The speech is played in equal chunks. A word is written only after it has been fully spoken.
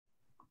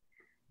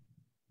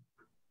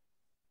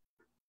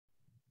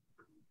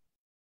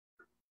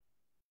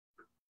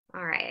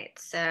right,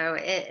 so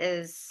it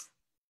is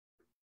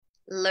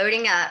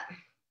loading up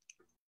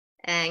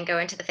and go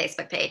into the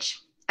Facebook page.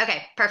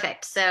 Okay,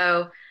 perfect.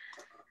 So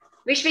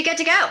we should be good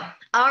to go.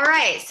 All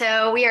right,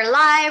 so we are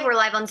live. We're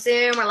live on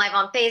Zoom. We're live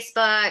on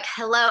Facebook.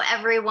 Hello,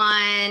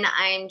 everyone.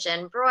 I'm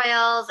Jen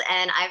Broyles,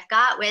 and I've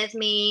got with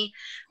me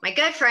my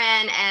good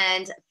friend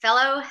and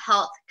fellow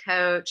health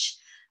coach,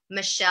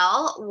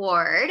 Michelle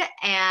Ward,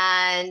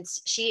 and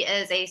she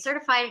is a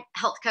certified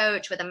health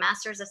coach with a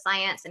master's of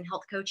science in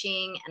health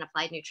coaching and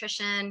applied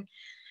nutrition.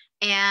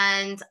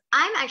 And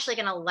I'm actually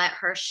going to let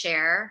her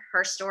share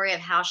her story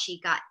of how she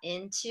got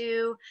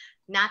into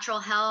natural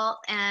health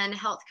and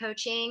health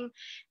coaching.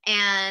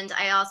 And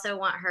I also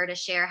want her to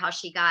share how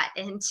she got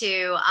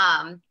into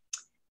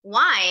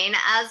wine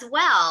as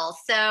well.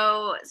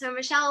 So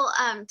Michelle,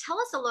 tell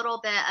us a little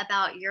bit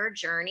about your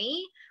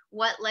journey.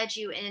 What led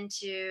you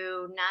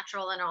into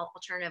natural and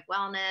alternative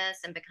wellness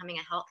and becoming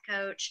a health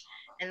coach,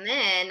 and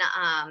then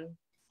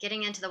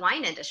getting into the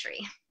wine industry?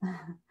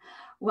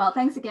 Well,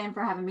 thanks again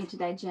for having me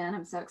today, Jen.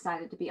 I'm so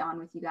excited to be on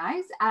with you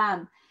guys.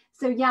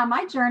 So yeah,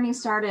 my journey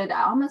started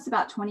almost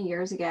about 20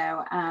 years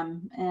ago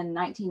in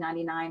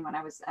 1999 when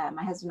I was,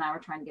 my husband and I were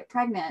trying to get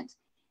pregnant,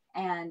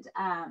 and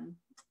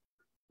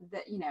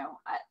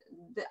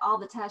all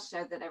the tests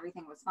showed that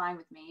everything was fine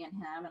with me and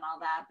him and all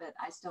that, but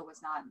I still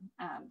was not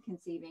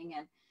conceiving,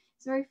 and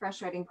it's a very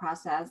frustrating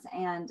process.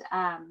 And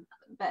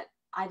but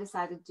I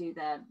decided to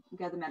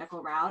go the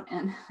medical route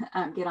and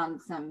get on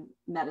some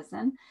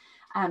medicine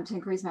to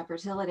increase my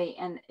fertility.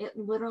 And it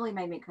literally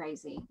made me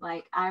crazy.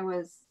 Like, I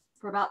was,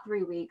 for about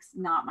 3 weeks,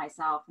 not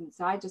myself. And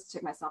so I just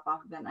took myself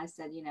off of it. And I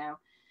said,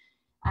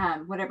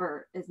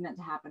 whatever is meant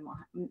to happen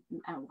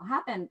will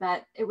happen.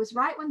 But it was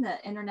right when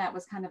the internet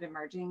was kind of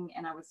emerging,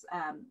 and I was,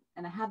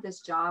 and I had this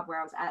job where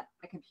I was at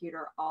a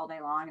computer all day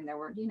long, and there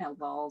were,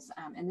 lulls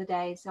in the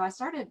day. So I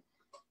started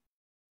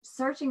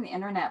searching the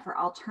internet for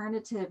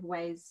alternative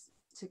ways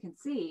to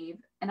conceive.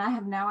 And I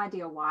have no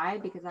idea why,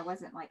 because I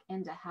wasn't like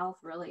into health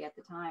really at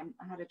the time.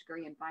 I had a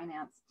degree in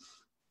finance.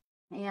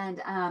 And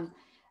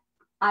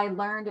I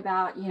learned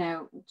about,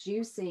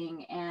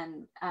 juicing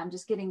and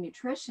just getting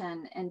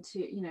nutrition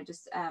into,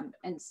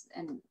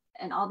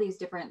 and all these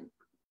different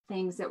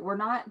things that were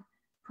not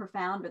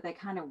profound, but they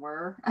kind of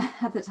were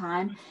at the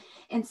time.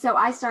 And so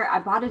I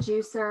bought a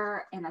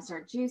juicer and I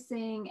started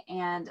juicing,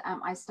 and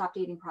I stopped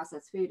eating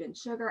processed food and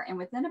sugar. And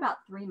within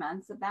about 3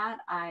 months of that,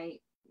 I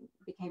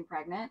became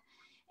pregnant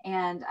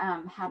and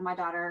had my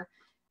daughter,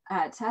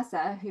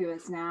 Tessa, who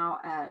is now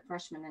a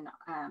freshman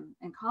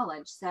in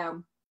college.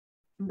 So,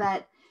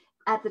 but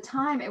at the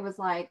time it was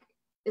like,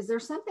 is there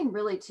something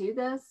really to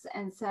this?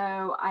 And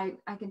so I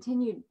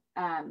continued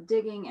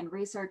digging and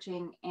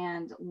researching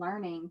and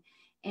learning,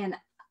 and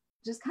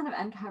just kind of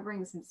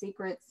uncovering some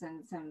secrets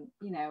and some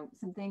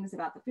things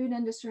about the food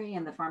industry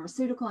and the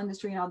pharmaceutical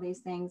industry and all these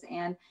things,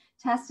 and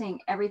testing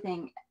every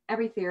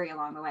theory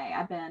along the way.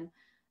 I've been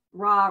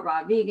raw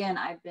vegan,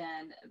 I've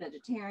been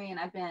vegetarian,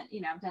 I've been,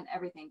 I've done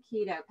everything,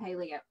 keto,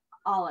 paleo,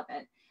 all of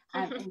it.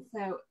 And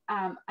so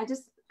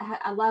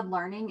I love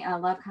learning, and I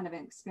love kind of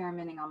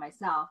experimenting on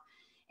myself.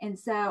 And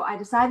so I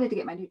decided to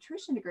get my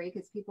nutrition degree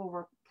because people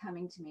were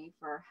coming to me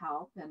for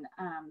help.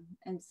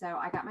 And so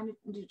I got my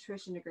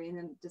nutrition degree, and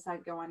then decided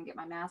to go on and get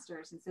my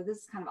master's. And so this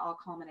is kind of all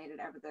culminated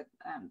over the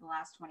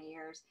last 20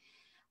 years.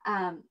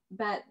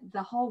 But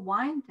the whole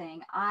wine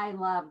thing, I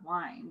love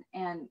wine,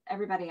 and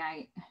everybody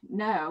I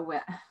know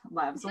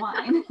loves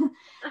wine.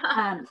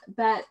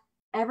 But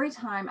every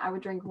time I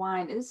would drink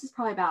wine, this is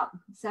probably about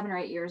 7 or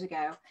 8 years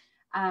ago,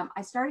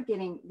 I started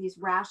getting these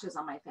rashes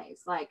on my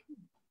face,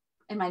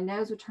 and my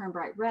nose would turn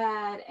bright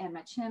red, and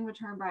my chin would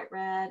turn bright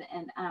red.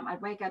 And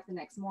I'd wake up the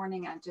next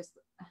morning,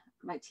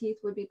 my teeth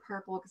would be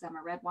purple because I'm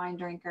a red wine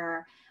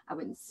drinker. I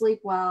wouldn't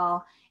sleep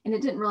well. And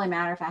it didn't really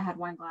matter if I had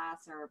one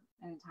glass or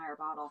an entire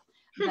bottle,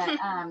 but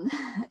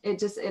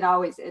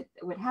it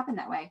would happen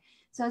that way.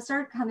 So I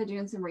started kind of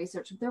doing some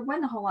research. There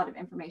wasn't a whole lot of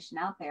information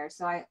out there.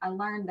 So I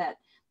learned that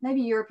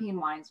maybe European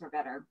wines were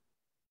better.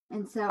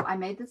 And so I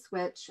made the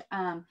switch,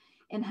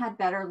 and had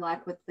better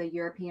luck with the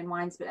European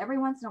wines. But every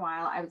once in a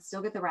while, I would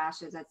still get the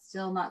rashes. I'd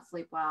still not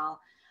sleep well,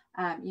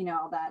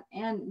 all that.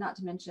 And not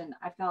to mention,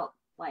 I felt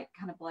like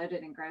kind of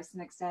bloated and gross the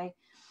next day.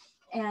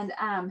 And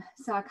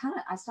so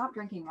I stopped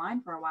drinking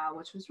wine for a while,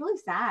 which was really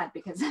sad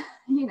because,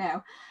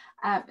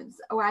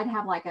 or I'd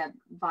have like a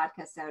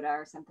vodka soda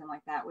or something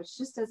like that, which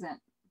just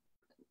doesn't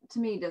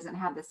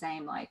have the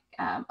same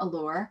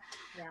allure.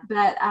 Yeah.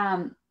 But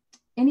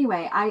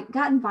anyway, I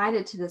got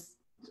invited to this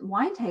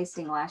wine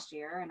tasting last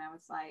year, and I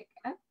was like,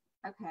 oh,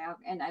 okay.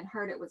 And I'd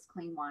heard it was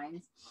clean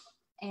wines.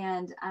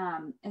 And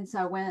so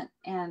I went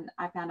and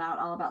I found out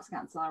all about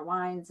Scout and Cellar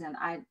wines, and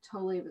I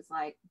totally was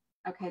like,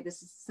 okay,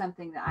 this is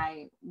something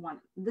I want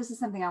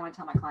to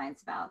tell my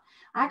clients about.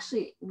 I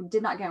actually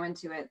did not go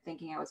into it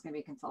thinking I was going to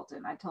be a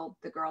consultant. I told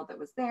the girl that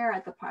was there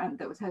at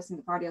that was hosting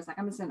the party, I was like,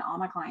 I'm going to send all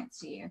my clients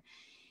to you.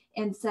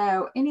 And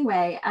so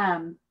anyway,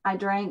 I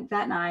drank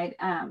that night.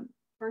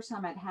 First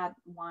time I'd had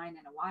wine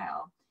in a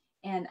while.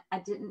 and I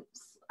didn't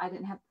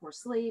have poor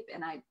sleep,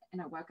 and I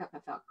woke up, I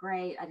felt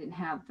great. I didn't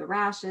have the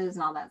rashes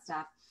and all that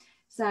stuff.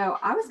 So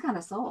I was kind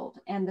of sold,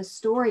 and the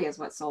story is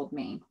what sold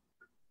me.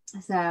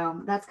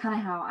 So that's kind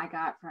of how I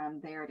got from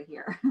there to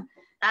here.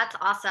 That's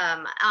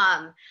awesome.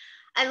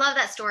 I love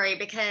that story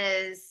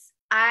because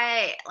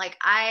I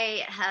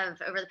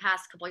have over the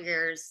past couple of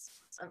years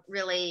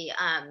really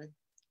kind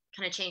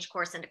of changed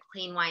course into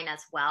clean wine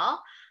as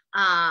well.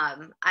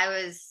 I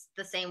was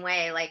the same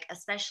way, like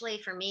especially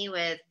for me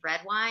with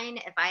red wine,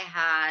 if I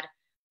had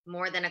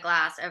more than a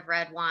glass of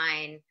red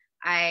wine,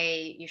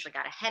 I usually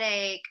got a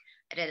headache.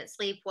 I didn't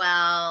sleep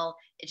well.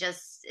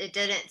 It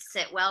didn't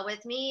sit well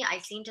with me. I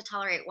seem to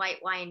tolerate white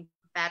wine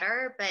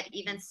better, but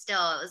even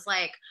still, it was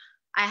like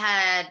I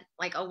had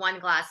like a one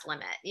glass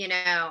limit,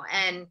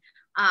 and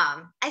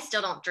I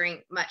still don't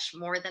drink much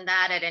more than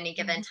that at any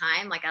given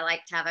time. Like I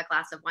like to have a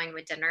glass of wine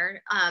with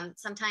dinner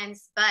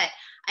sometimes, but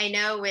I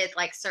know with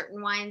like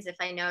certain wines, if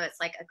I know it's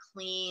like a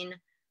clean,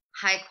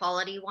 high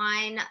quality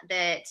wine,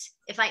 that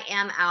if I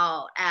am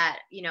out at,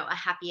 a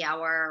happy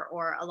hour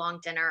or a long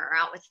dinner or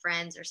out with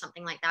friends or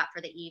something like that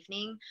for the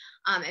evening,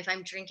 if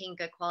I'm drinking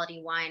good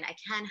quality wine, I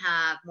can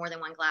have more than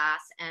one glass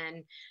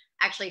and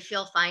actually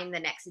feel fine the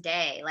next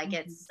day. Like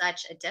it's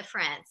such a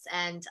difference.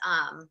 And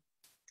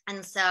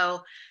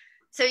so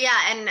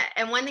yeah,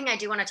 and one thing I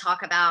do want to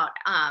talk about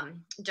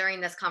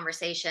during this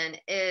conversation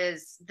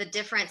is the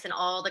difference in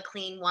all the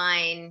clean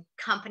wine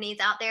companies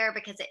out there,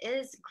 because it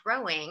is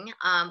growing,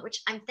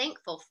 which I'm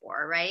thankful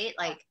for, right?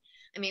 Like,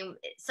 I mean,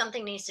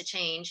 something needs to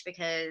change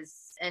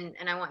because, and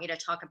I want you to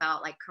talk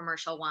about like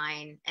commercial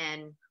wine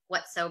and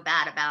what's so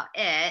bad about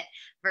it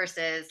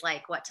versus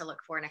like what to look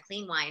for in a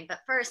clean wine. But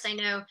first, I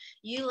know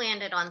you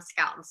landed on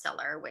Scout and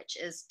Cellar, which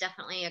is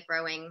definitely a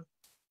growing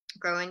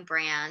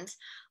brand.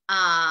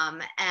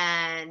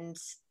 And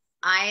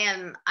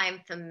I'm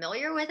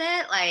familiar with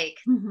it, like,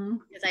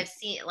 because I've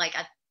seen, like,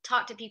 I've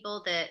talked to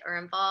people that are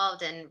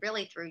involved and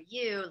really through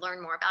you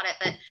learn more about it,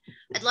 but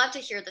I'd love to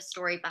hear the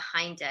story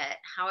behind it,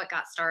 how it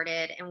got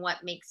started and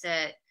what makes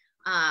it,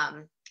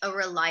 a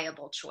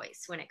reliable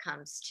choice when it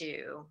comes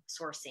to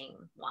sourcing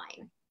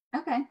wine.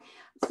 Okay.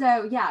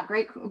 So yeah,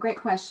 great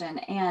question.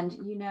 And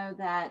you know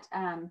that,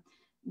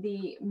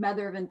 the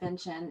mother of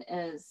invention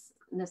is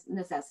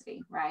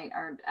necessity, right?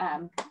 Or,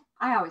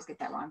 I always get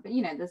that wrong, but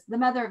the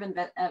mother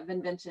of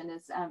invention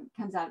is,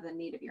 comes out of the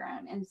need of your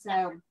own. And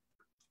so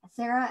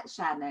Sarah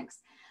Shadniks,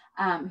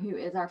 who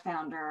is our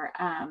founder,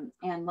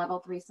 and level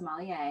 3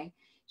 sommelier,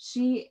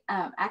 she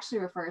actually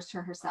refers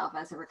to herself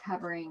as a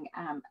recovering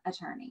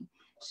attorney.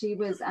 She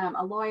was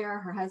a lawyer,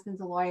 her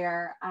husband's a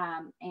lawyer,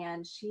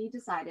 and she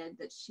decided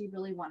that she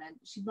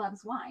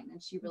loves wine,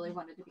 and she really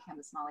wanted to become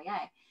a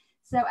sommelier.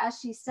 So as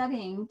she's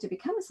studying to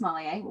become a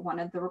sommelier, one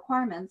of the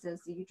requirements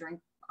is you drink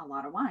a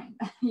lot of wine,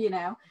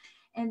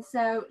 and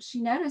so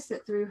she noticed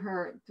that through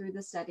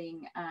the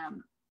studying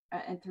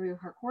and through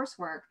her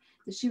coursework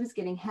that she was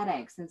getting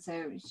headaches. And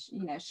so,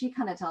 she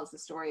kind of tells the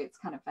story. It's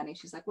kind of funny.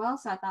 She's like, well,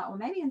 so I thought, well,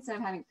 maybe instead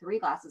of having 3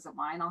 glasses of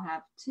wine, I'll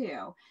have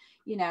 2,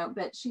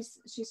 but she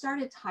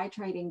started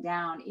titrating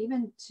down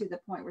even to the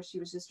point where she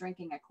was just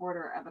drinking a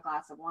quarter of a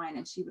glass of wine,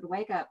 and she would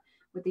wake up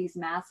with these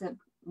massive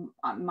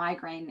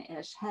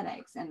migraine-ish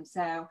headaches. And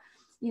so,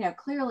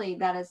 clearly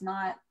that is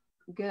not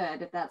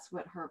good if that's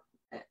what her,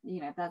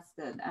 if that's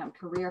the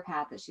career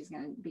path that she's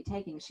going to be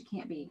taking. She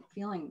can't be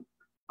feeling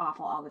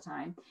awful all the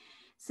time.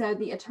 So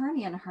the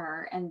attorney in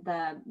her and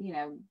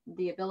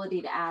the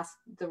ability to ask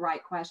the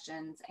right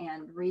questions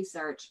and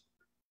research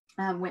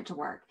went to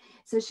work.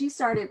 So she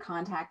started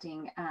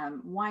contacting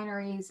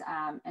wineries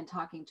and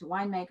talking to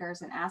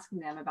winemakers and asking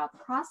them about the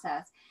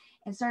process,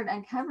 and started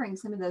uncovering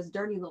some of those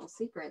dirty little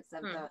secrets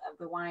of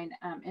the wine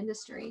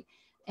industry.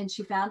 And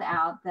she found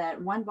out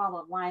that one bottle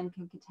of wine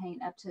can contain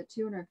up to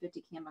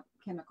 250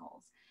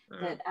 chemicals.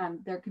 That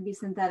there could be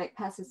synthetic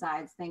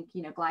pesticides, think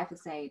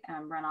glyphosate,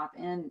 runoff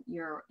in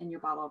your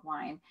bottle of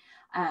wine.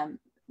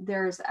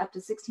 There's up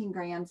to 16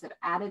 grams of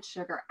added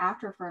sugar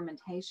after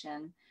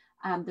fermentation.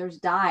 There's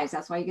dyes.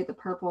 That's why you get the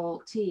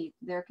purple teeth.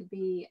 There could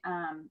be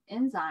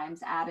enzymes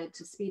added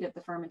to speed up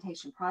the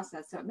fermentation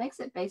process. So it makes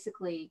it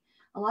basically,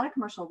 a lot of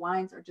commercial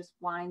wines are just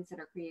wines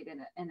that are created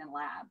in a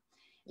lab.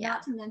 Yeah.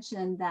 Not to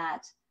mention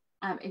that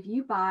if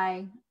you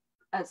buy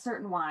a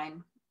certain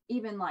wine,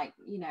 even like,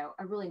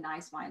 a really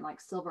nice wine like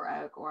Silver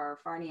Oak or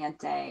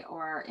Farniente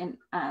or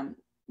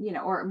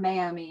or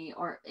Meiomi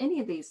or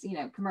any of these,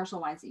 commercial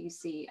wines that you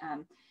see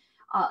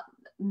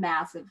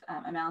massive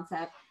amounts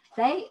of,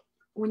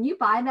 when you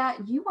buy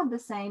that, you want the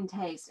same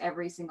taste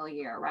every single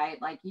year,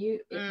 right? Like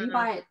if you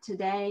buy it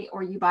today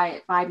or you buy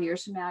it 5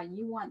 years from now,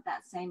 you want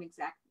that same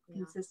exact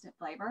consistent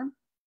flavor.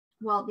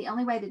 Well, the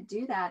only way to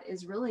do that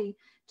is really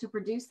to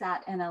produce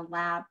that in a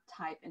lab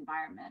type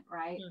environment,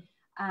 right?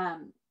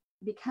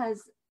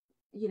 Because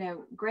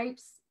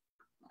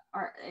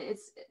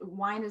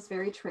wine is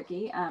very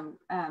tricky.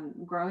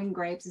 Growing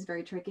grapes is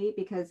very tricky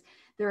because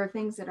there are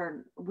things that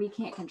we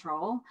can't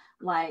control,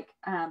 like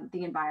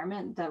the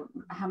environment,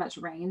 how much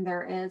rain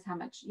there is, how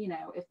much,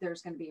 if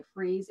there's going to be a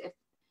freeze, if,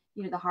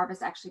 the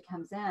harvest actually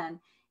comes in.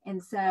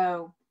 And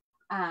so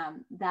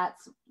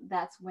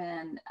that's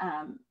when,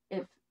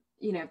 if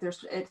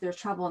if there's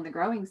trouble in the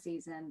growing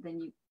season,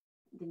 then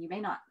you may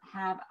not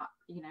have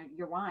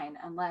your wine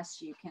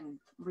unless you can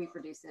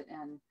reproduce it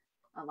in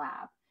a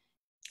lab.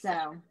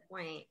 So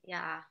point.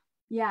 Yeah.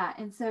 Yeah.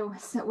 And so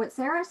what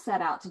Sarah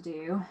set out to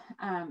do,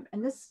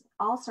 and this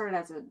all started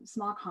as a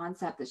small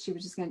concept that she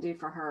was just going to do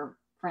for her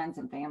friends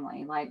and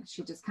family. Like,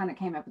 she just kind of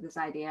came up with this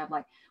idea of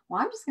like,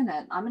 well, I'm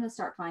going to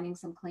start finding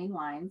some clean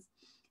wines.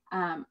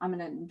 I'm going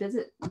to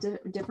visit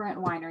different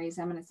wineries.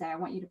 I'm going to say, I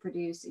want you to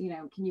produce,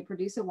 can you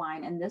produce a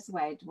wine in this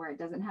way to where it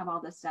doesn't have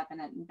all this stuff in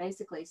it? And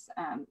basically,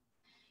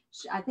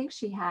 I think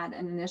she had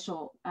an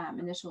initial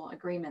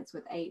agreements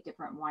with 8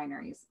 different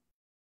wineries.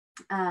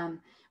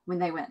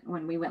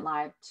 When we went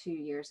live 2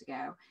 years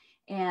ago,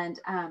 and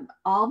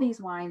all these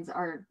wines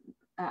are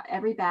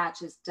every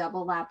batch is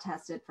double lab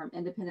tested from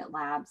independent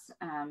labs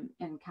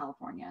in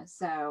California.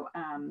 So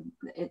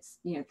it's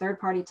third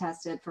party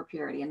tested for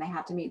purity, and they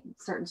have to meet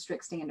certain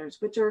strict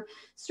standards, which are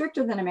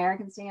stricter than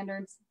American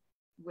standards,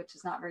 which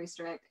is not very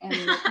strict, and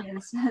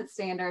European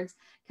standards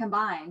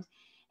combined.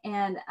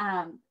 And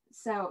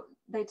so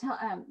they tell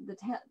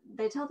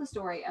the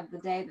story of the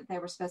day that they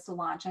were supposed to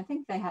launch. I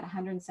think they had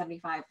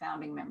 175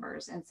 founding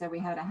members, and so we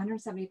had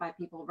 175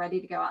 people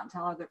ready to go out and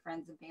tell all their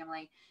friends and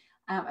family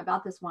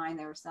about this wine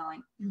they were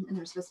selling. And there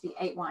were supposed to be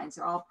 8 wines.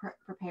 They're all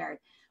prepared.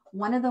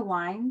 One of the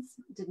wines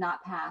did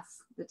not pass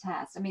the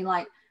test. I mean,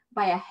 like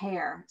by a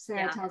hair.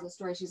 Sarah tells a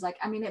story. She's like,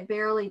 I mean, it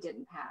barely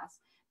didn't pass.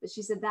 But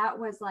she said that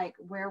was like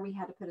where we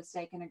had to put a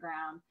stake in the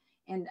ground,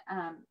 and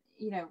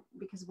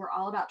because we're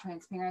all about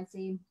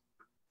transparency.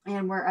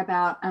 And we're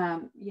about,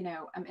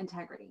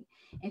 integrity.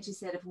 And she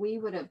said, if we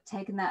would have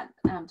taken that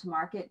to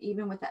market,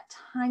 even with that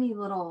tiny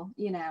little,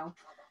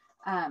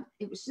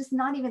 it was just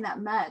not even that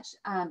much,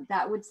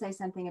 that would say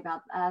something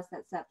about us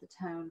that set the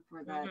tone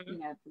for the,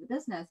 for the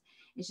business.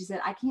 And she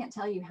said, I can't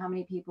tell you how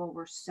many people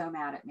were so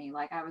mad at me.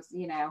 Like I was,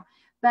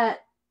 but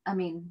I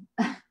mean,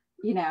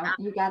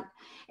 you got,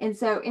 and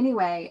so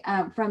anyway,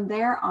 from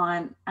there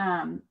on,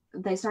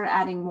 they started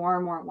adding more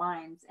and more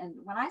wines. And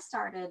when I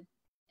started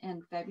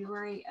in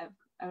February of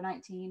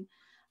 2019,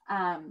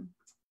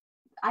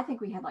 I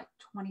think we had like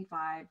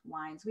 25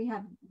 wines. We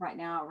have right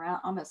now around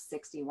almost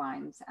 60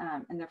 wines,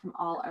 and they're from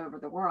all over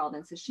the world.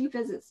 And so she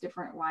visits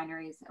different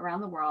wineries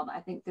around the world. I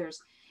think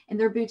and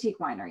they're boutique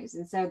wineries.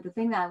 And so the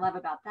thing that I love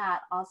about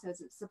that also is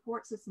it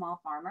supports a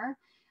small farmer,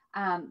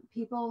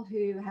 people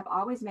who have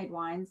always made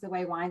wines the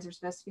way wines are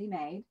supposed to be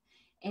made.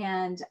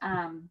 And,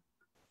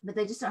 but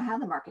they just don't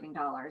have the marketing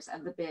dollars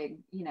of the big,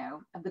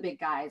 of the big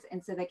guys.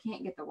 And so they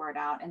can't get the word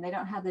out, and they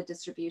don't have the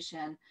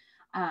distribution,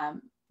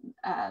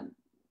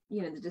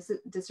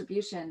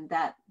 distribution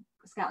that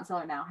Scout and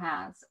Cellar now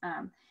has.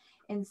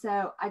 And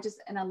so I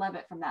love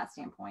it from that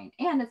standpoint.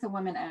 And it's a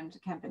women-owned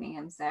company.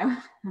 And so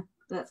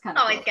that's kind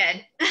of always cool.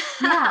 Good.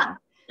 Yeah.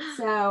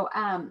 So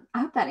I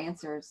hope that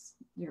answers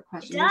your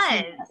question. It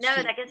does. No,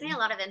 that gives me a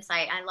lot of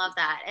insight. I love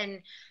that. And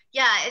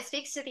yeah, it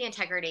speaks to the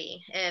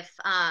integrity. If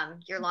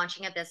you're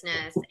launching a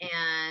business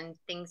and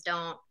things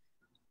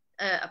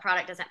a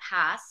product doesn't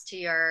pass to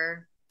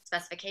your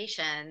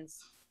specifications,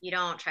 you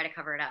don't try to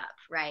cover it up,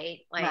 right?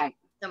 Like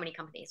so many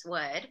companies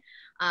would.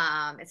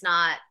 It's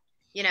not,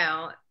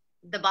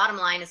 the bottom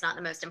line is not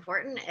the most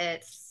important.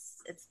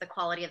 It's the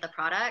quality of the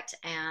product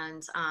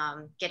and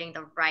getting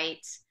the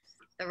right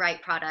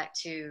product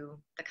to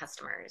the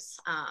customers.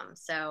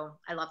 So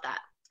I love that.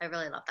 I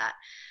really love that.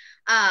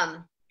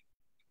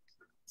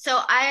 So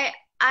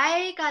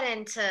I got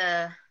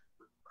into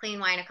clean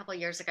wine a couple of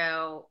years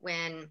ago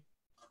when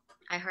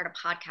I heard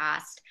a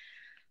podcast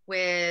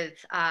with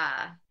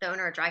the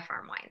owner of Dry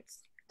Farm Wines.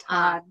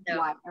 Todd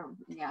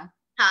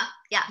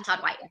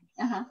White.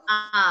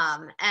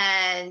 Uh-huh.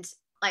 And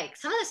like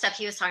some of the stuff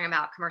he was talking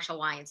about commercial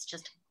wines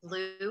just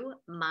blew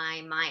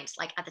my mind.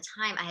 Like at the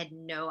time I had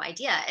no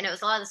idea. And it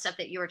was a lot of the stuff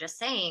that you were just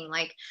saying,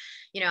 like,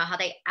 how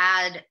they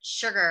add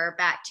sugar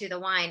back to the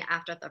wine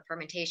after the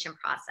fermentation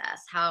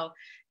process, how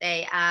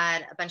they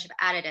add a bunch of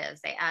additives,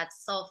 they add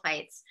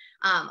sulfites,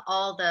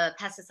 all the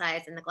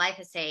pesticides and the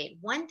glyphosate.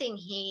 One thing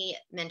he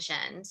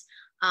mentioned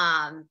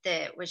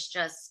that was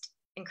just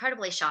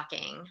incredibly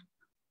shocking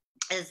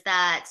is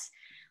that,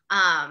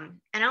 and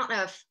I don't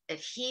know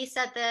if he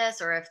said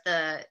this or if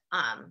the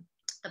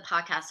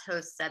podcast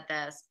host said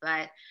this,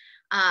 but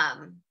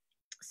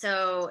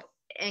so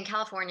in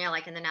California,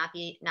 like in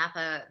the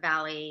Napa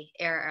Valley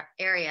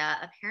area,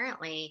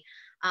 apparently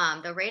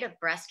the rate of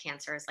breast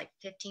cancer is like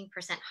 15%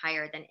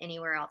 higher than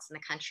anywhere else in the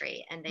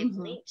country. And they've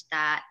linked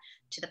that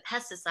to the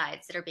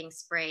pesticides that are being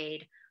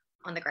sprayed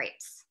on the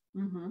grapes.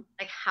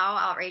 Like how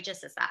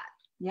outrageous is that?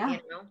 Yeah.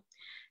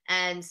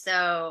 And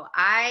so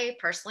I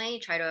personally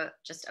try to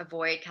just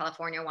avoid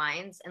California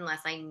wines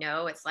unless I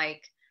know it's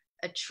like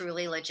a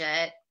truly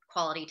legit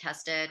quality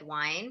tested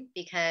wine,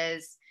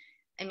 because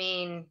I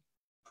mean,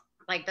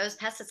 like those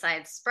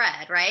pesticides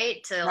spread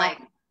right to like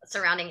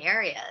surrounding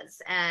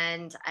areas,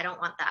 and I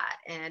don't want that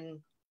in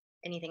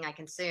anything I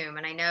consume.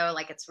 And I know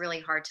like it's really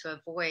hard to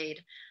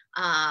avoid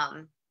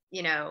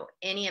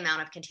any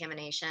amount of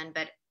contamination,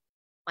 but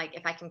like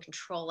if I can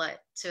control it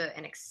to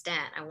an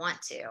extent, I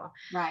want to.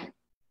 Right.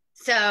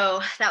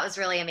 So that was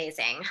really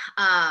amazing.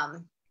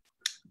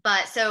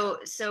 But so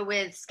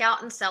with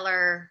Scout and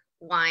Cellar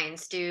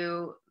wines,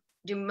 do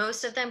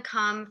most of them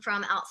come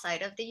from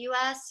outside of the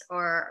US,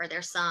 or are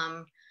there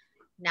some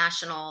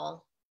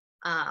national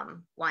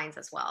wines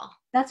as well?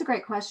 That's a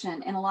great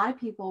question. And a lot of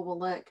people will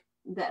look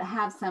that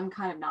have some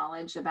kind of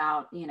knowledge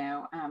about,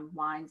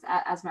 wines.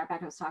 As a matter of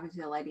fact, I was talking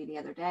to a lady the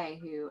other day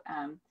who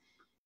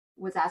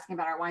was asking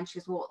about our wine. She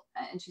goes, well,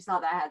 and she saw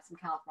that I had some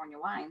California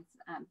wines.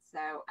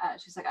 So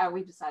she's like, oh,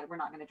 we've decided we're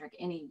not going to drink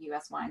any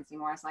US wines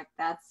anymore. I was like,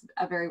 that's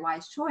a very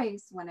wise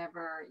choice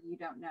whenever you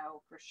don't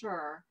know for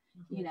sure,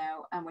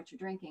 what you're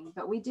drinking.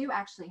 But we do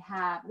actually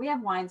have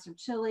wines from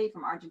Chile,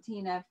 from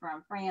Argentina,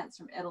 from France,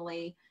 from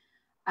Italy,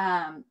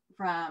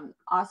 from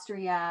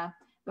Austria,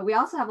 but we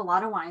also have a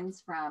lot of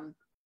wines from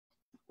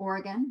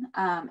Oregon,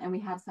 and we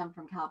have some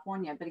from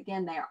California. But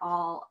again, they are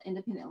all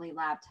independently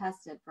lab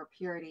tested for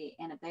purity,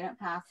 and if they don't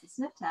pass the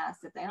sniff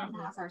test, if they don't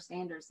pass our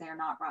standards, they are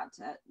not brought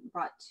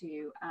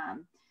to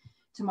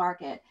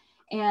market.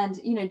 And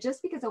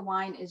just because a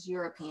wine is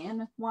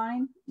European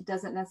wine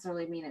doesn't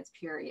necessarily mean it's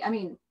pure. I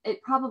mean,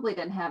 it probably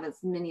doesn't have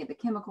as many of the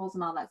chemicals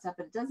and all that stuff,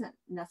 but it doesn't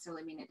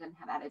necessarily mean it doesn't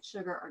have added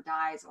sugar or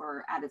dyes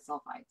or added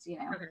sulfites.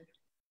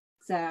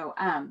 So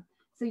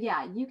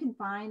yeah, you can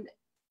find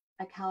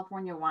a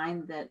California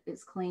wine that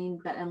is clean,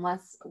 but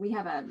unless we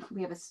have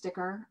a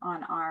sticker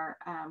on our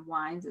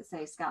wines that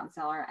say Scout and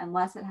Cellar,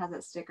 unless it has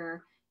a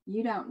sticker,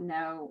 you don't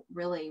know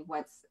really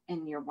what's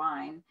in your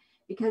wine.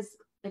 Because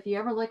if you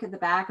ever look at the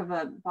back of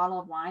a bottle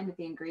of wine at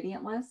the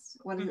ingredient list,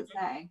 what does it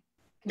say?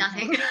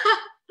 Nothing.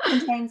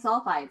 Contains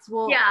sulfites.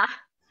 Well,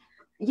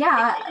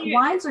 yeah,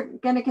 wines are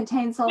going to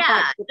contain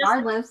sulfites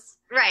regardless.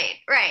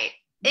 Right.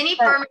 Any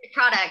fermented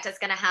product is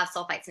going to have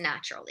sulfites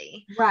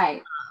naturally.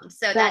 Right.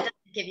 So that doesn't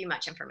give you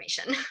much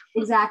information.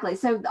 Exactly.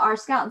 So our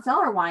Scout and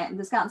Cellar wine,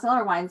 the Scout and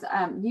Cellar wines,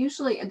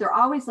 usually they're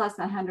always less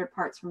than 100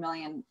 parts per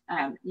million,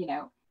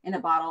 in a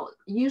bottle,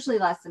 usually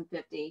less than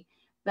 50.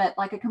 But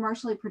like a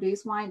commercially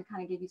produced wine, to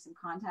kind of give you some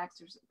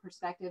context or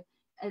perspective,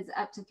 is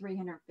up to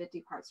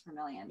 350 parts per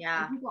million.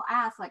 Yeah. And people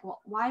ask, like,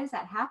 well, why does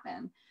that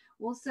happen?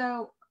 Well,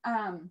 so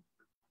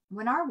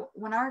when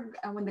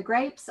the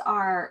grapes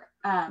are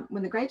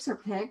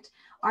picked,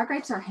 our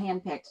grapes are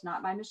handpicked,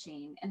 not by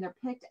machine, and they're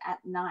picked at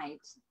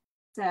night.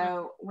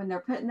 So when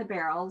they're put in the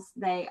barrels,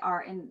 they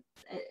are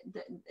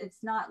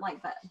it's not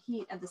like the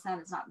heat of the sun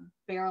is not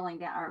barreling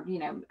down or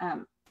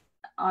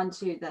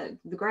onto the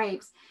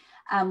grapes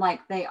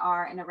like they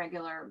are in a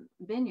regular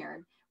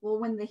vineyard. Well,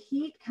 when the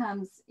heat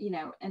comes,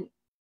 and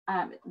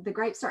the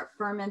grapes start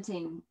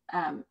fermenting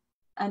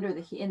under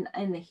the heat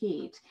in the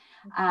heat.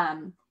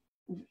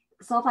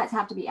 Sulfites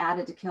have to be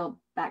added to kill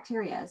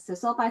bacteria. So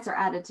sulfites are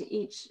added to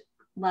each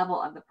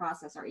level of the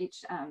process, or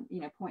each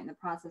point in the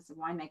process of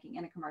winemaking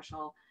in a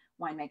commercial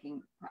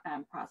winemaking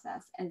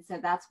process. And so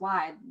that's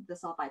why the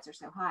sulfites are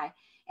so high.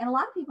 And a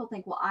lot of people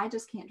think, well, I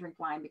just can't drink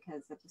wine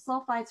because of the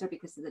sulfites or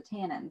because of the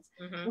tannins.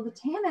 Well, the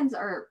tannins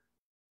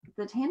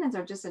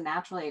are just a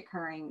naturally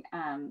occurring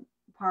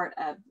part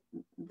of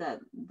the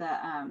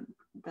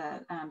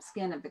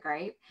skin of the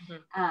grape.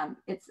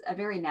 It's a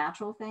very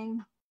natural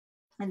thing.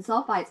 And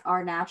sulfites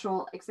are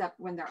natural, except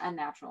when they're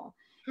unnatural.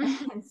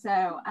 And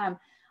so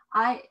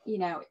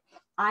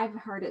I've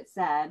heard it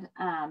said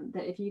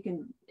that if you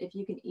can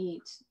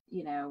eat,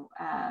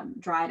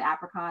 dried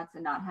apricots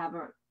and not have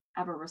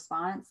a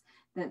response,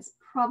 then it's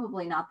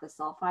probably not the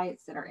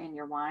sulfites that are in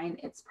your wine.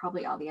 It's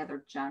probably all the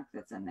other junk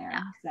that's in there.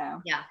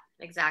 Yeah,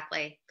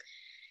 exactly.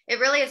 It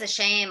really is a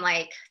shame.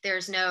 Like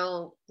there's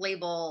no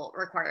label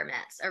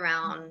requirements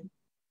around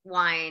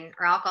wine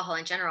or alcohol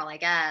in general, I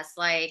guess.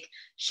 Like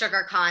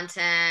sugar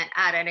content,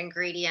 added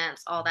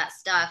ingredients, all that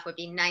stuff would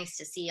be nice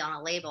to see on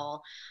a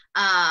label.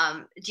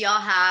 Do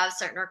y'all have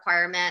certain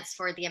requirements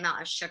for the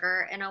amount of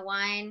sugar in a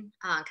wine?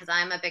 Because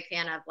I'm a big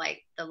fan of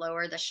like the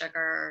lower the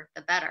sugar,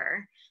 the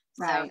better.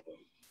 Right.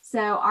 So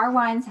our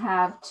wines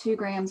have 2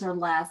 grams or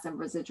less of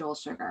residual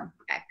sugar.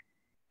 Okay.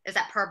 Is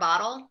that per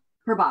bottle?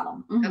 Per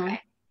bottle. Mm-hmm.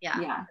 Okay.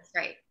 Yeah. That's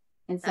great.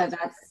 And so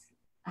that's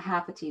a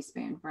half a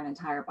teaspoon for an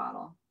entire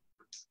bottle.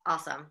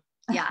 Awesome.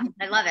 Yeah,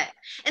 I love it.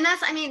 And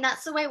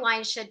that's the way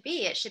wine should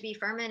be. It should be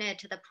fermented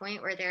to the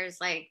point where there's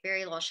like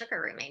very little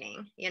sugar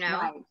remaining,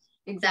 Right.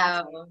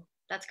 Exactly. So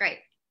that's great.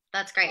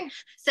 That's great.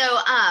 So,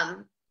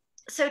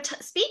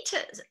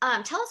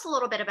 tell us a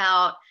little bit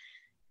about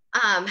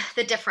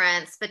the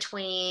difference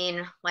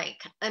between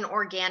like an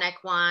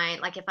organic wine,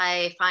 like if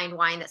I find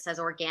wine that says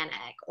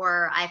organic,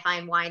 or I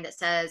find wine that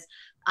says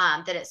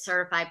that it's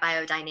certified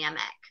biodynamic.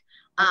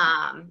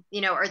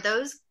 Are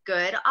those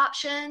good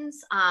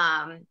options?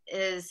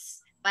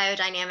 Is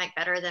biodynamic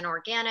better than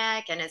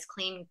organic, and is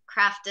clean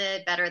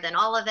crafted better than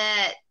all of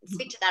it?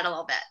 Speak to that a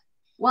little bit.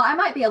 Well, I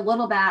might be a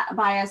little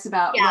biased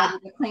about whether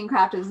the clean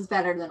crafted is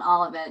better than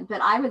all of it,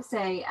 but I would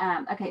say,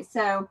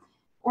 so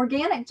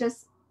organic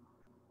just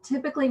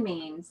typically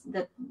means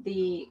that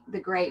the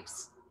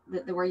grapes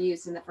that were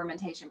used in the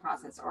fermentation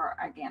process are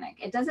organic.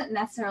 It doesn't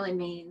necessarily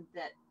mean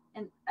that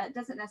and it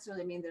doesn't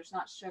necessarily mean there's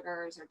not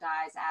sugars or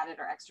dyes added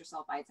or extra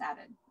sulfites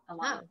added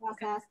along the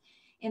process. Okay.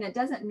 And it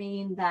doesn't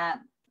mean that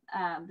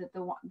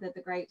that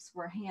the grapes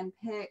were hand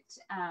picked,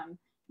 and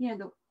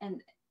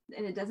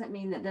it doesn't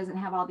mean that it doesn't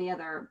have all the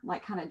other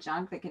like kind of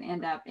junk that can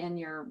end up in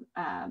your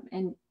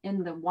in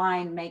the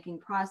wine making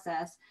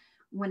process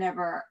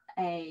whenever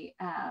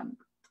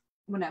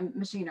when a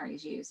machinery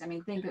is used. I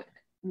mean, think of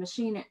a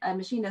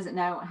machine doesn't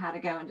know how to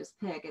go and just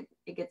pick it.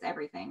 It gets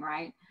everything,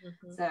 right?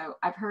 Mm-hmm. So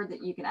I've heard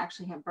that you can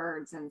actually have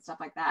birds and stuff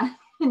like that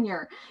in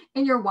your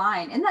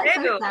wine. And that's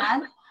so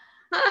sad.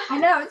 I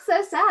know, it's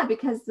so sad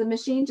because the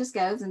machine just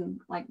goes and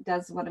like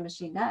does what a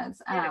machine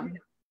does.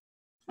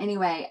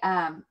 Anyway,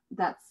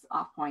 that's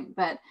off point.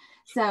 But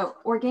so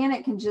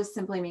organic can just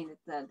simply mean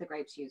that the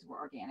grapes used were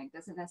organic.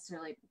 Doesn't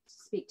necessarily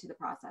speak to the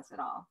process at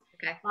all.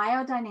 Okay.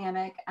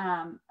 Biodynamic,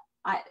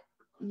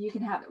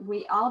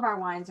 all of our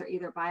wines are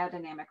either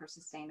biodynamic or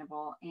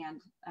sustainable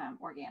and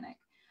organic,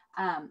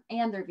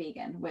 and they're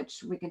vegan,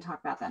 which we can talk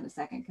about that in a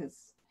second,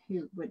 because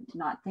who would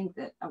not think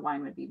that a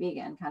wine would be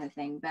vegan kind of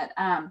thing. But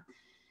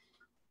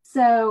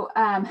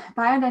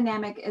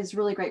biodynamic is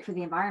really great for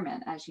the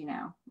environment, as you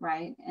know,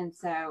 right? And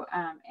so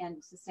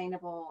and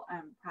sustainable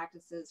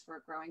practices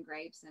for growing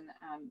grapes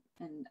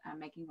and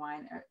making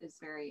wine is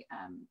very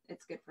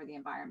it's good for the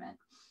environment.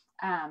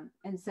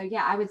 And so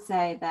yeah, I would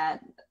say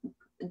that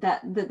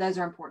those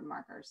are important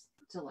markers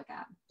to look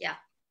at. Yeah.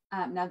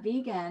 Now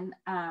vegan,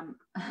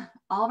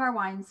 all of our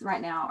wines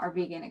right now are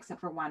vegan except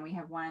for one. We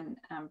have one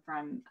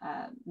from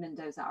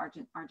Mendoza,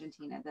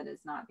 Argentina, that is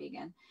not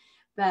vegan.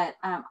 But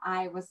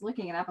I was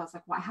looking it up. I was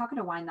like, how could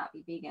a wine not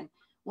be vegan?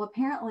 Well,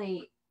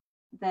 apparently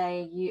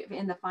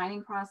in the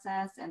fining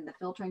process and the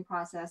filtering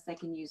process, they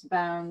can use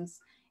bones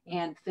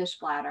and fish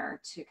bladder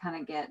to kind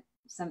of get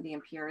some of the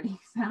impurities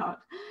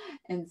out.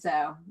 And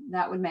so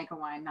that would make a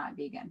wine not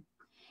vegan.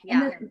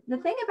 Yeah. And the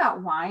thing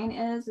about wine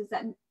is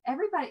that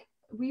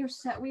we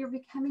are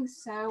becoming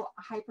so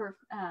hyper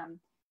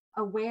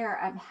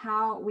aware of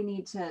how we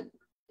need to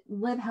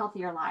live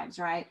healthier lives,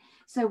 right?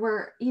 So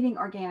we're eating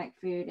organic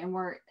food, and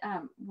we're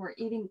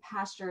eating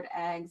pastured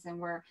eggs, and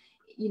we're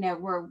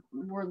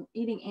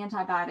eating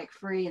antibiotic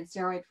free and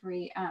steroid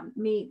free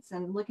meats,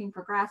 and looking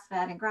for grass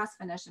fed and grass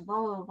finished and blah,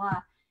 blah, blah,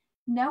 blah.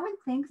 No one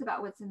thinks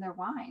about what's in their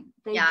wine.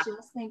 They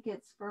just think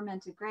it's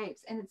fermented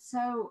grapes. And it's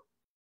so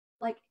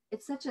like,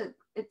 it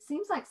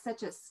seems like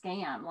such a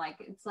scam. Like,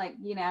 it's like,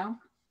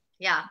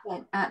 yeah.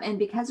 But, and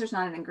because there's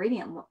not an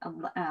ingredient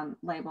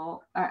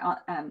label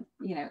or,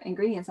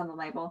 ingredients on the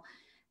label,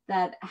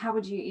 that how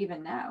would you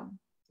even know?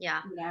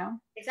 Yeah.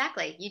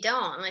 Exactly. You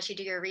don't, unless you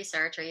do your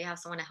research or you have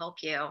someone to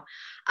help you.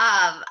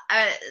 I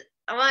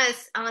want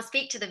to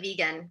speak to the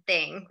vegan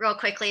thing real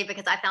quickly,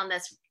 because I found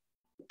this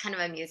kind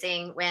of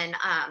amusing when,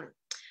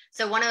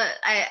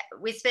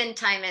 we spend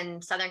time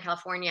in Southern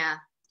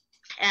California,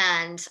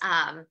 and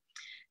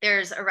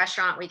there's a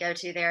restaurant we go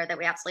to there that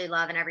we absolutely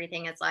love, and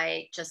everything is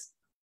like just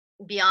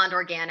beyond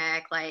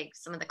organic, like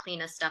some of the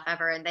cleanest stuff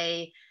ever. And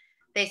they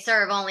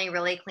serve only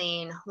really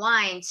clean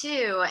wine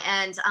too.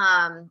 And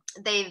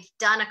they've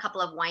done a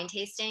couple of wine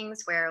tastings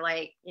where,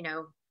 like,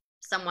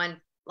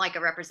 someone like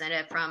a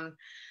representative from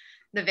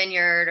the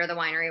vineyard or the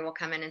winery will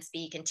come in and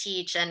speak and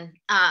teach. And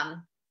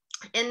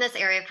in this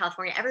area of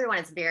California, everyone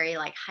is very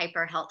like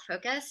hyper health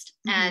focused.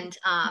 Mm-hmm.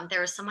 And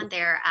there was someone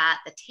there at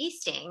the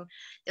tasting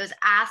that was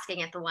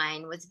asking if the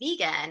wine was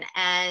vegan.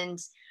 And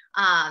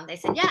they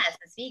said, yes,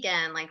 it's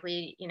vegan. Like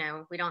we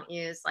don't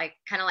use, like,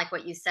 kind of like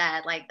what you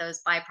said, like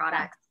those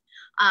byproducts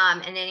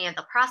in any of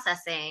the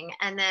processing.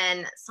 And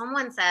then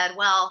someone said,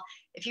 well,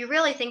 if you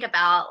really think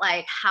about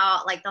like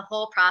how, like the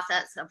whole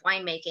process of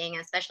winemaking,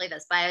 especially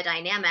this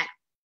biodynamic,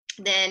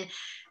 then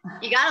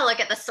you got to look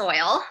at the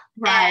soil.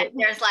 Right. And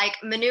there's like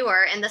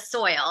manure in the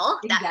soil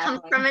that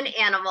comes from an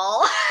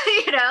animal,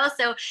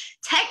 so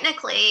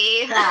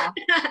technically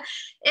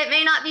it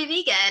may not be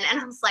vegan.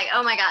 And I was like,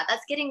 oh my God,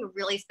 that's getting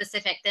really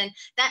specific. Then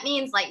that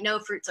means like no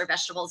fruits or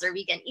vegetables are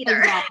vegan either.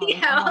 Exactly.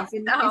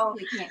 So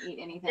you can't eat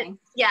anything.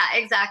 Yeah,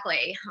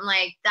 exactly. I'm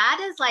like, that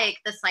is like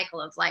the cycle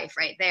of life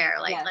right there.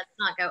 Like, let's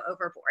not go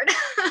overboard.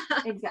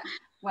 Exactly.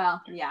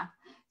 Well, yeah.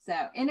 So,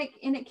 and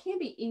it can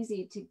be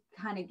easy to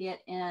kind of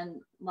get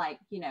in, like,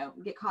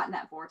 get caught in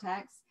that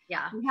vortex.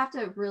 Yeah. You have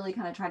to really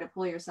kind of try to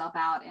pull yourself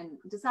out and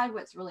decide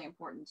what's really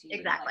important to you.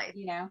 Exactly.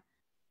 Like,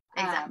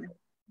 exactly.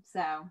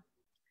 So.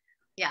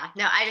 Yeah.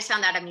 No, I just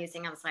found that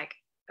amusing. I was like,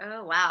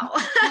 oh, wow.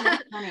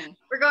 That's funny.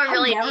 We're going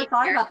really deep. I've never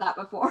thought about that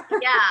before.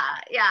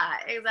 Yeah,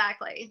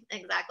 exactly.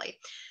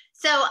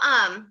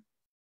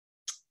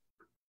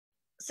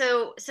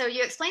 So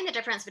you explained the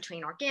difference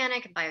between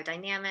organic and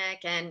biodynamic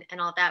and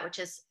all that, which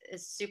is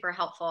super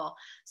helpful.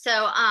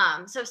 So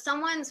if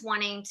someone's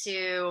wanting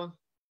to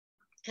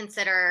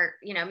consider,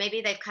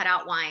 maybe they've cut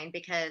out wine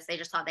because they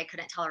just thought they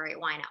couldn't tolerate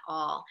wine at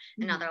all.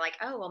 And now they're like,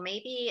 oh, well,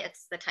 maybe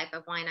it's the type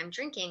of wine I'm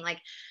drinking. Like,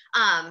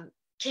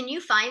 can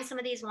you find some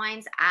of these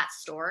wines at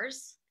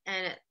stores?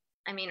 And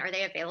I mean, are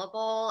they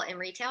available in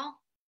retail?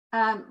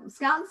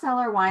 Scout and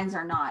Cellar wines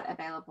are not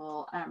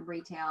available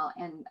retail.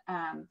 And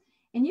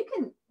And you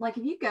can, like,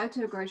 if you go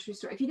to a grocery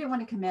store, if you didn't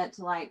want to commit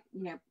to, like,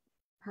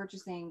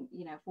 purchasing,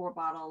 4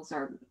 bottles,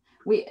 or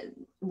we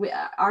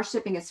our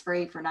shipping is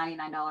free for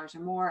 $99 or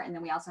more. And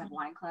then we also have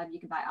Wine Club. You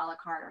can buy a la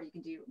carte, or you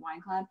can do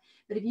Wine Club.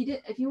 But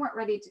if you weren't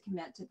ready to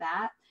commit to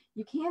that,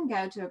 you can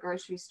go to a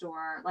grocery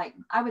store. Like,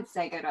 I would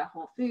say go to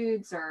Whole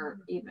Foods,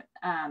 or even,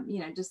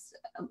 just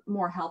a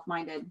more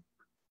health-minded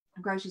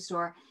grocery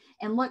store,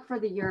 and look for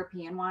the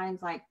European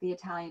wines, like the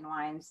Italian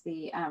wines,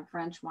 the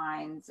French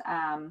wines,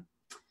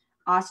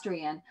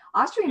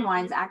 Austrian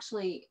wines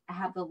actually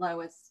have the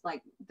lowest,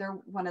 like, they're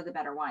one of the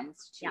better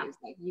wines to choose.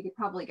 Like, you could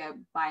probably go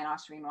buy an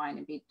Austrian wine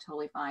and be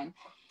totally fine.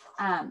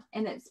 And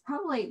it's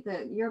probably,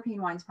 the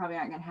European wines probably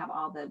aren't going to have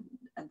all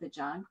the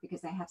junk,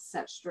 because they have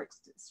such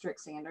strict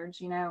standards,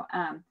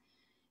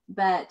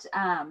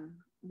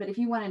 but if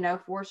you want to know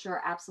for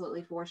sure,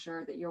 absolutely for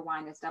sure, that your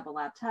wine is double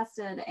lab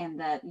tested, and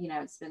that,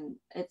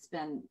 it's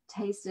been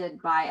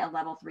tasted by a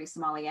level 3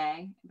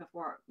 sommelier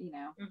before,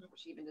 before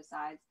she even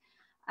decides,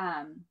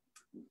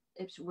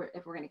 if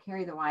we're going to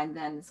carry the wine,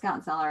 then Scout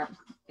and Cellar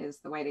is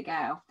the way to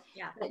go.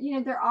 Yeah. But,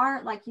 there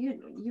are, like,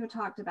 you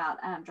talked about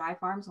Dry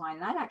Farms wine,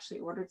 and I'd actually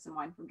ordered some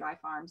wine from Dry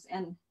Farms,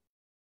 and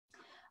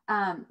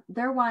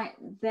their wine,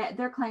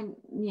 their claim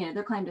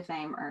to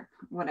fame, or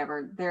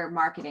whatever, their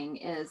marketing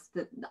is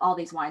that all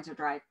these wines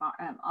are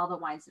all the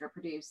wines that are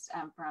produced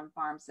from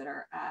farms that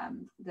are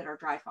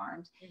dry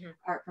farmed,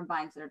 or from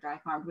vines that are dry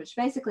farmed, which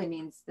basically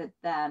means that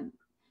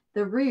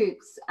the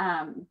roots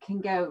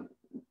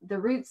the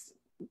roots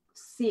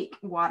seek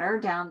water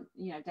down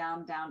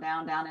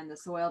in the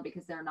soil,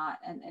 because they're not,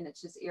 and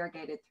it's just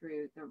irrigated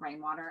through the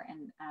rainwater,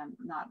 and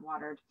not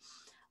watered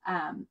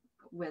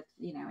with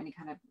any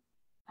kind of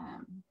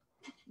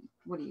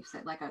what do you say,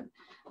 like a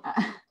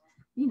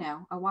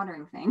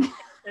watering thing.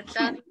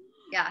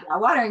 Yeah. A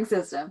watering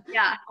system.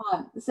 Yeah.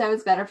 So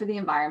it's better for the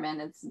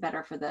environment. It's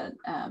better for the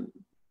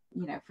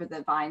for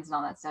the vines and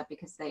all that stuff,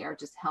 because they are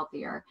just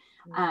healthier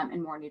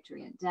and more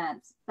nutrient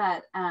dense.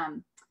 But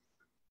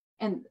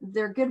and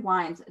they're good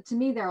wines. To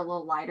me, they're a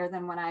little lighter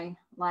than what I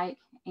like.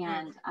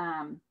 And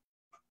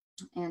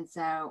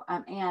so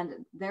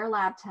their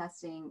lab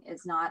testing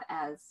is not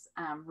as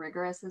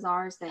rigorous as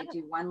ours. They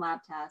do one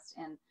lab test,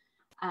 and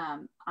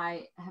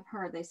I have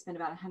heard they spend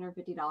about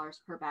 $150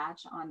 per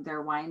batch on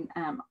their wine,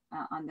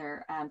 on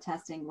their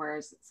testing,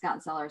 whereas Scout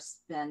and Cellar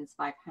spends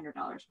 $500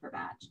 per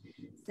batch.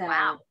 So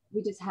wow.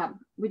 we just have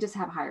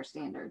higher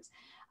standards.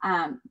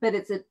 But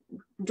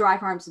Dry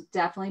Farms would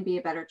definitely be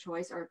a better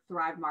choice, or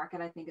Thrive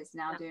Market, I think, is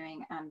now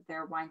doing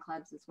their wine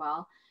clubs as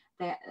well.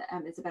 That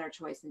it's a better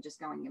choice than just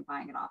going and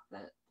buying it off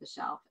the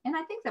shelf. And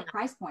I think the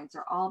price points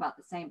are all about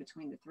the same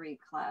between the 3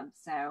 clubs.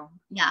 So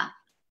yeah,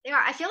 they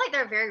are. I feel like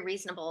they're a very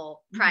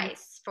reasonable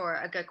price for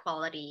a good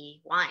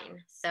quality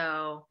wine.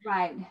 So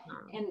right.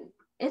 And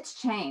it's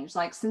changed.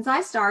 Like, since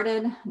I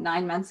started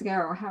 9 months ago,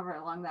 or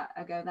however long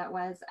ago that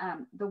was,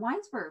 the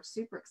wines were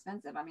super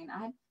expensive. I mean, I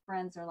had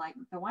friends who are like,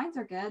 the wines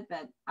are good,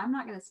 but I'm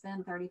not going to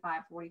spend $35,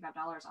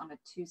 $45 on a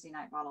Tuesday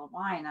night bottle of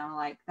wine. I'm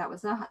like, that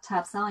was a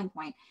tough selling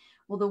point.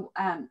 Well,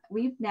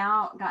 we've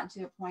now gotten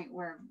to a point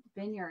where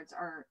vineyards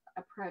are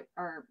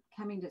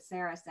coming to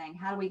Sarah saying,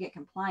 how do we get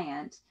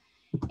compliant,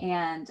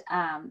 and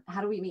how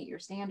do we meet your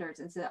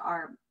standards? And so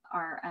our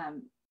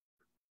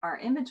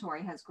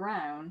inventory has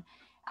grown,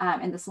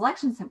 and the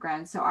selections have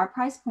grown. So our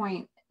price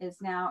point is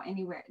now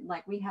anywhere,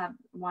 like, we have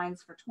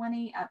wines for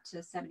 $20 up to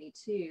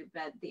 $72,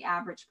 but the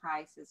average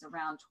price is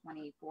around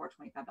 $24, $25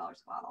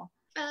 a bottle.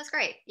 Oh, that's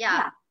great.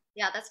 Yeah,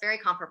 that's very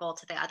comparable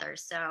to the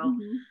others. So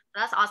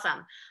that's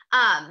awesome.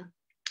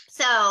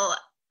 So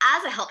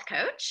as a health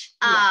coach,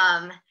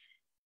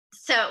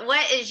 so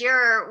what is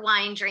your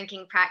wine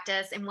drinking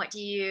practice, and what do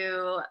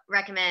you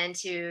recommend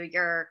to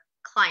your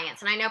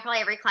clients? And I know probably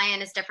every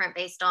client is different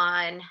based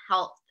on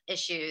health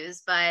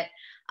issues, but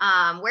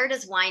where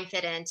does wine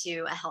fit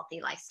into a healthy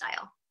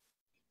lifestyle?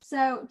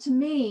 So to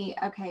me,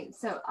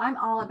 so I'm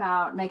all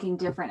about making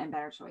different and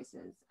better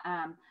choices.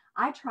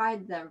 I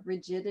tried the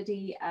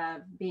rigidity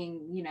of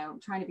being,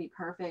 trying to be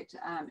perfect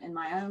in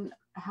my own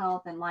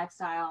health and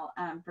lifestyle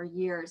for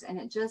years. And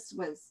it just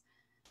was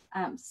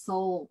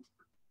soul,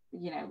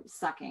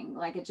 sucking.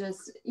 Like, it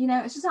just,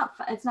 it's just not,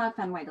 it's not a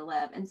fun way to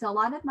live. And so a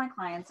lot of my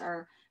clients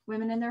are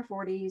women in their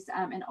 40s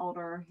and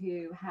older,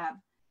 who have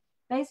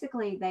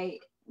basically, they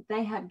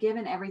have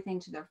given everything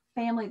to their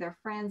family, their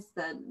friends,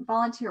 the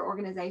volunteer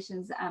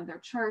organizations,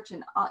 their church,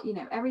 and all,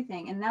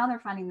 everything. And now they're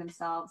finding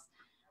themselves,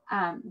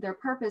 their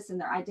purpose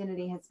and their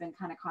identity has been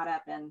kind of caught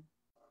up in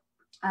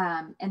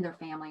their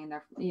family and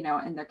their,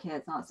 and their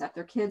kids and all that stuff.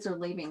 Their kids are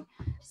leaving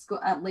school,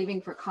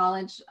 leaving for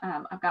college.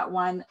 I've got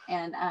one,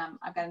 and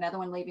I've got another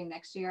one leaving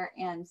next year.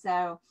 And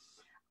so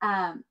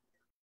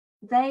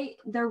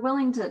they're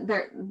willing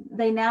to,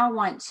 they now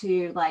want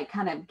to, like,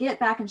 kind of get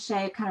back in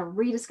shape, kind of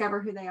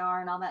rediscover who they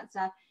are and all that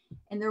stuff.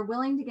 And they're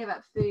willing to give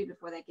up food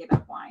before they give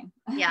up wine.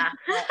 Yeah.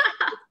 It's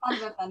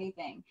kind of a funny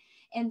thing.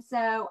 And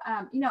so,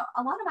 you know,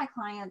 a lot of my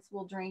clients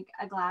will drink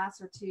a glass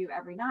or two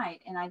every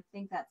night. And I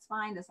think that's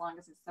fine as long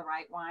as it's the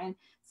right wine.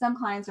 Some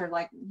clients are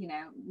like, you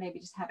know, maybe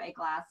just have a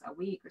glass a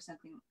week or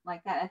something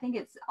like that. I think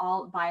it's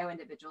all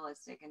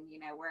bio-individualistic and, you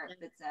know, where it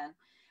fits in.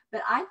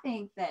 But I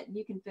think that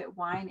you can fit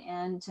wine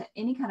into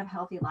any kind of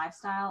healthy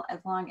lifestyle as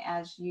long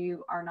as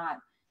you are not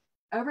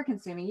over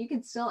consuming. You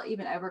can still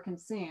even over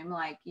consume,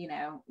 like, you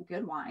know,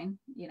 good wine,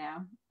 you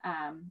know.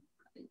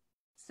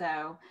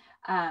 So,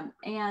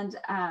 and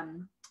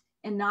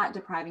not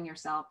depriving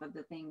yourself of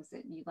the things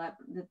that you love,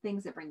 the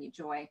things that bring you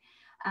joy.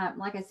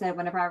 Like I said,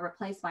 whenever I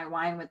replaced my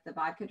wine with the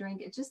vodka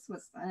drink, it just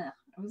was, it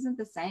wasn't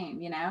the same,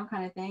 you know,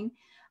 kind of thing.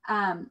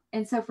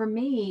 And so for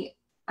me,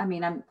 I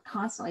mean, I'm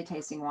constantly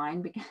tasting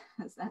wine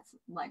because that's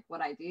like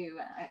what I do.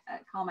 I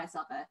call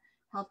myself a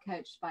health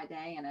coach by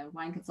day and a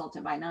wine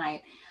consultant by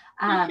night.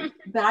 But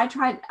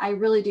I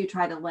really do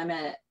try to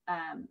limit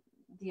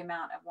the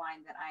amount of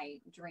wine that I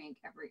drink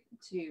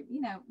to,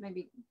 you know,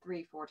 maybe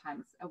 3-4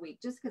 times a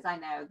week, just because I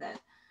know that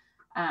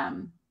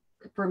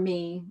for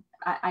me,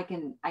 I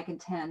can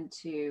tend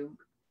to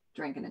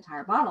drink an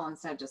entire bottle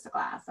instead of just a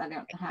glass. I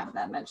don't have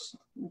that much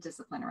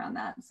discipline around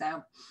that.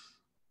 So,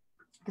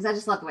 because I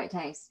just love the way it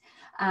tastes.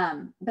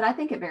 But I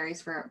think it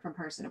varies from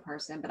person to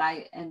person, but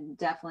I am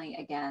definitely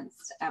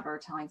against ever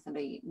telling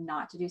somebody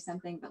not to do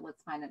something, but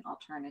let's find an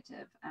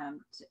alternative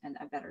and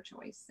a better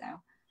choice. So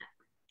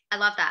I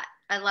love that.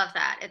 I love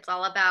that. It's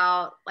all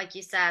about, like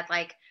you said,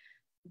 like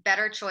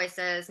better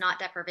choices, not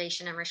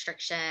deprivation and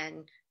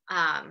restriction.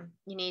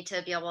 You need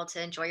to be able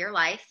to enjoy your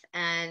life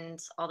and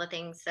all the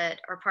things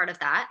that are part of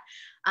that.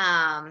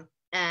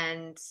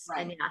 And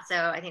yeah,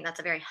 so I think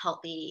that's a very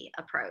healthy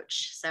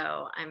approach.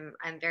 So I'm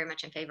very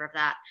much in favor of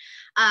that.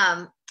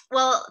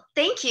 Well,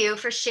 thank you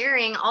for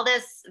sharing all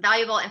this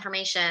valuable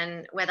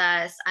information with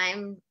us.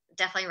 I'm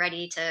definitely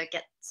ready to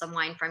get some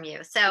wine from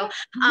you. So,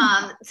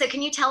 so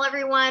can you tell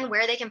everyone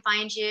where they can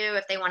find you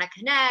if they want to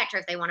connect or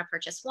if they want to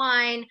purchase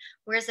wine?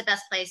 Where's the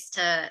best place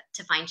to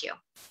find you?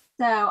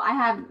 So I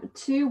have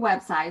 2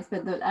 websites,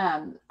 but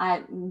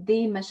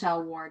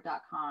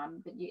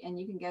themichelleward.com, but you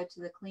can go to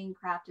the Clean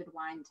Crafted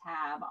Wine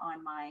tab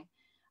on my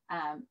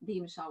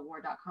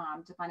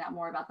themichelleward.com to find out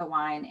more about the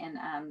wine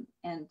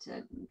and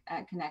to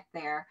connect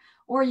there.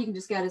 Or you can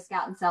just go to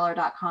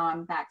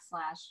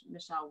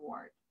scoutandcellar.com/Michelle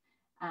Ward,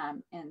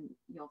 and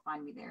you'll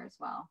find me there as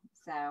well.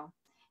 So,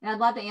 and I'd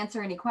love to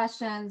answer any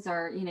questions,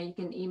 or, you know, you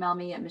can email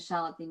me at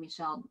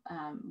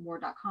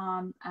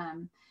michelle@themichelleward.com.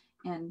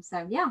 And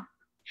so, yeah.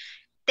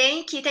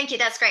 Thank you. Thank you.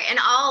 That's great. And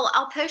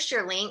I'll post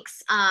your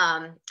links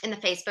in the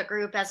Facebook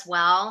group as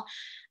well.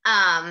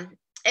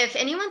 If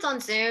anyone's on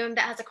Zoom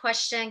that has a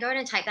question, go ahead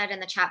and type that in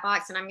the chat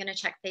box, and I'm going to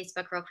check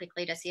Facebook real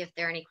quickly to see if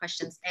there are any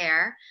questions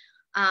there.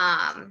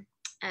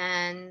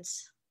 And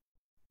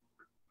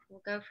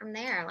we'll go from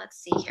there. Let's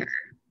see here.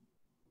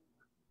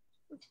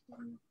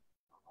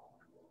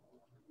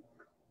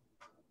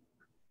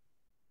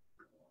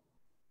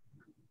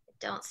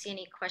 Don't see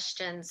any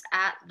questions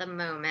at the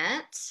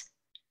moment.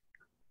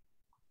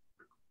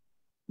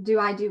 Do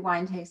I do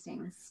wine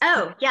tastings?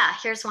 Oh, yeah.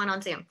 Here's one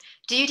on Zoom.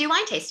 Do you do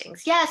wine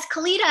tastings? Yes,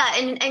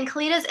 Kalita, and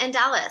Kalita's in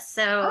Dallas.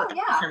 So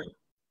yeah.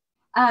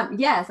 Awesome.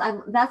 Yes,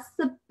 that's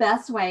the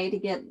best way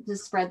to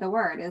spread the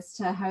word, is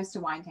to host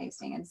a wine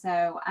tasting. And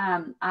so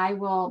I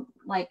will,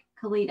 like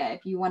Kalita,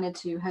 if you wanted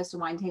to host a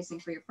wine tasting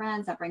for your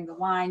friends, I bring the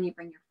wine, you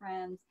bring your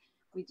friends.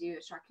 We do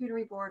a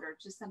charcuterie board or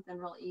just something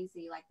real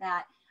easy like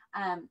that.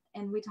 And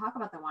we talk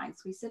about the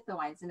wines, we sip the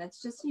wines, and it's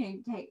just,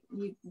 you know,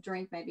 you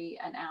drink maybe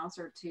an ounce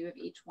or 2 of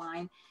each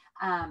wine.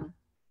 And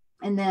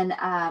then,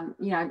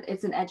 you know,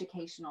 it's an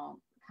educational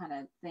kind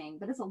of thing,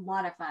 but it's a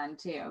lot of fun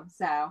too.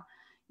 So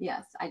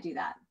yes, I do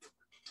that.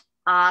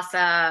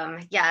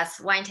 Awesome. Yes.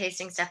 Wine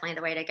tasting is definitely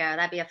the way to go.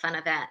 That'd be a fun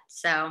event.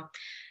 So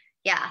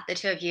yeah, the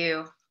 2 of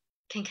you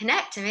can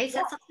connect and maybe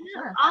set something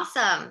up.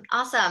 Awesome.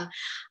 Awesome.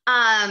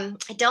 I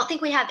don't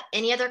think we have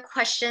any other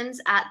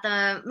questions at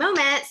the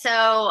moment.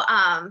 So,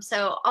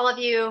 so all of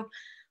you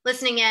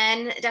listening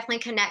in, definitely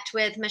connect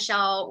with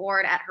Michelle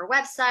Ward at her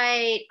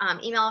website,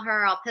 email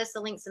her. I'll post the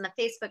links in the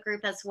Facebook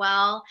group as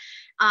well.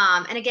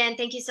 And again,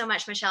 thank you so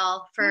much,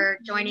 Michelle, for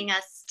joining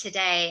us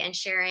today and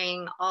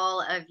sharing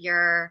all of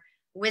your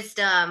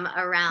wisdom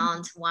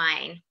around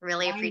wine.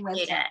 Really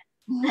appreciate it.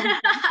 Thank you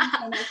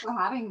so much for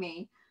having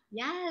me.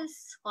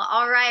 Yes. Well,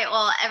 all right.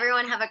 Well,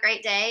 everyone have a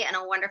great day and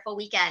a wonderful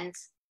weekend.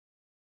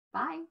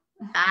 Bye.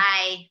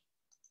 Bye.